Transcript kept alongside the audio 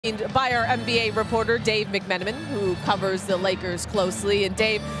By our NBA reporter, Dave McMenamin, who covers the Lakers closely. And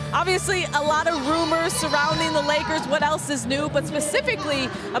Dave, obviously a lot of rumors surrounding the Lakers. What else is new? But specifically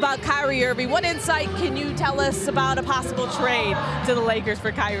about Kyrie Irving, what insight can you tell us about a possible trade to the Lakers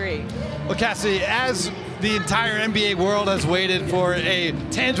for Kyrie? Well, Cassidy, as the entire NBA world has waited for a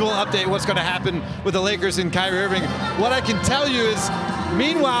tangible update what's going to happen with the Lakers and Kyrie Irving, what I can tell you is,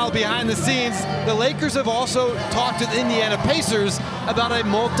 meanwhile, behind the scenes, the Lakers have also talked to the Indiana Pacers about a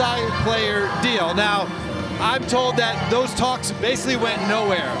multi-player deal. Now, I'm told that those talks basically went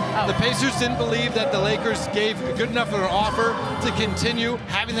nowhere. The Pacers didn't believe that the Lakers gave good enough of an offer to continue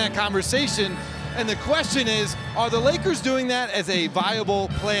having that conversation. And the question is, are the Lakers doing that as a viable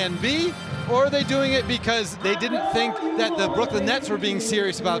plan B? Or are they doing it because they didn't think that the Brooklyn Nets were being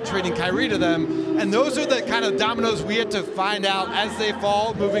serious about trading Kyrie to them? And those are the kind of dominoes we have to find out as they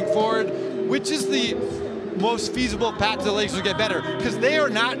fall moving forward, which is the most feasible path to the Lakers to get better, because they are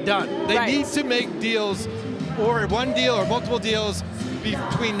not done. They need to make deals, or one deal or multiple deals,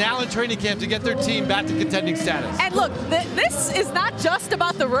 between now and training camp to get their team back to contending status. And look, this is not just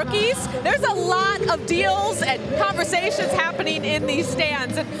about the rookies. There's a lot of deals and conversations happening in these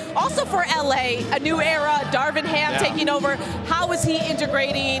stands. And also for LA, a new era, Darvin Ham taking over. How is he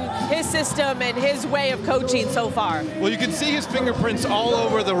integrating his system and his way of coaching so far? Well, you can see his fingerprints all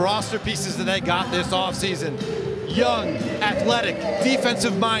over the roster pieces that they got this offseason. Young, athletic,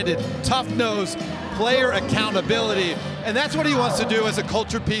 defensive-minded, tough-nosed, player accountability. And that's what he wants to do as a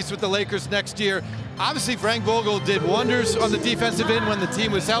culture piece with the Lakers next year. Obviously, Frank Vogel did wonders on the defensive end when the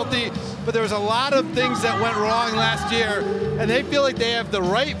team was healthy, but there was a lot of things that went wrong last year, and they feel like they have the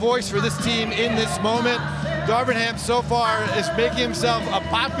right voice for this team in this moment. Darvin Ham so far is making himself a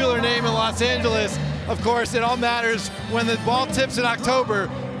popular name in Los Angeles. Of course, it all matters when the ball tips in October.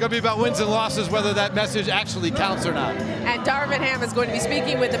 It's going to be about wins and losses, whether that message actually counts or not. And Darvin Ham is going to be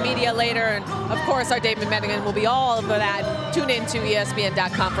speaking with the media later, and of course our David Medigan will be all over that. Tune in to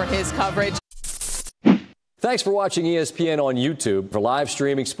ESPN.com for his coverage. Thanks for watching ESPN on YouTube. For live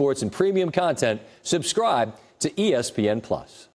streaming sports and premium content, subscribe to ESPN+.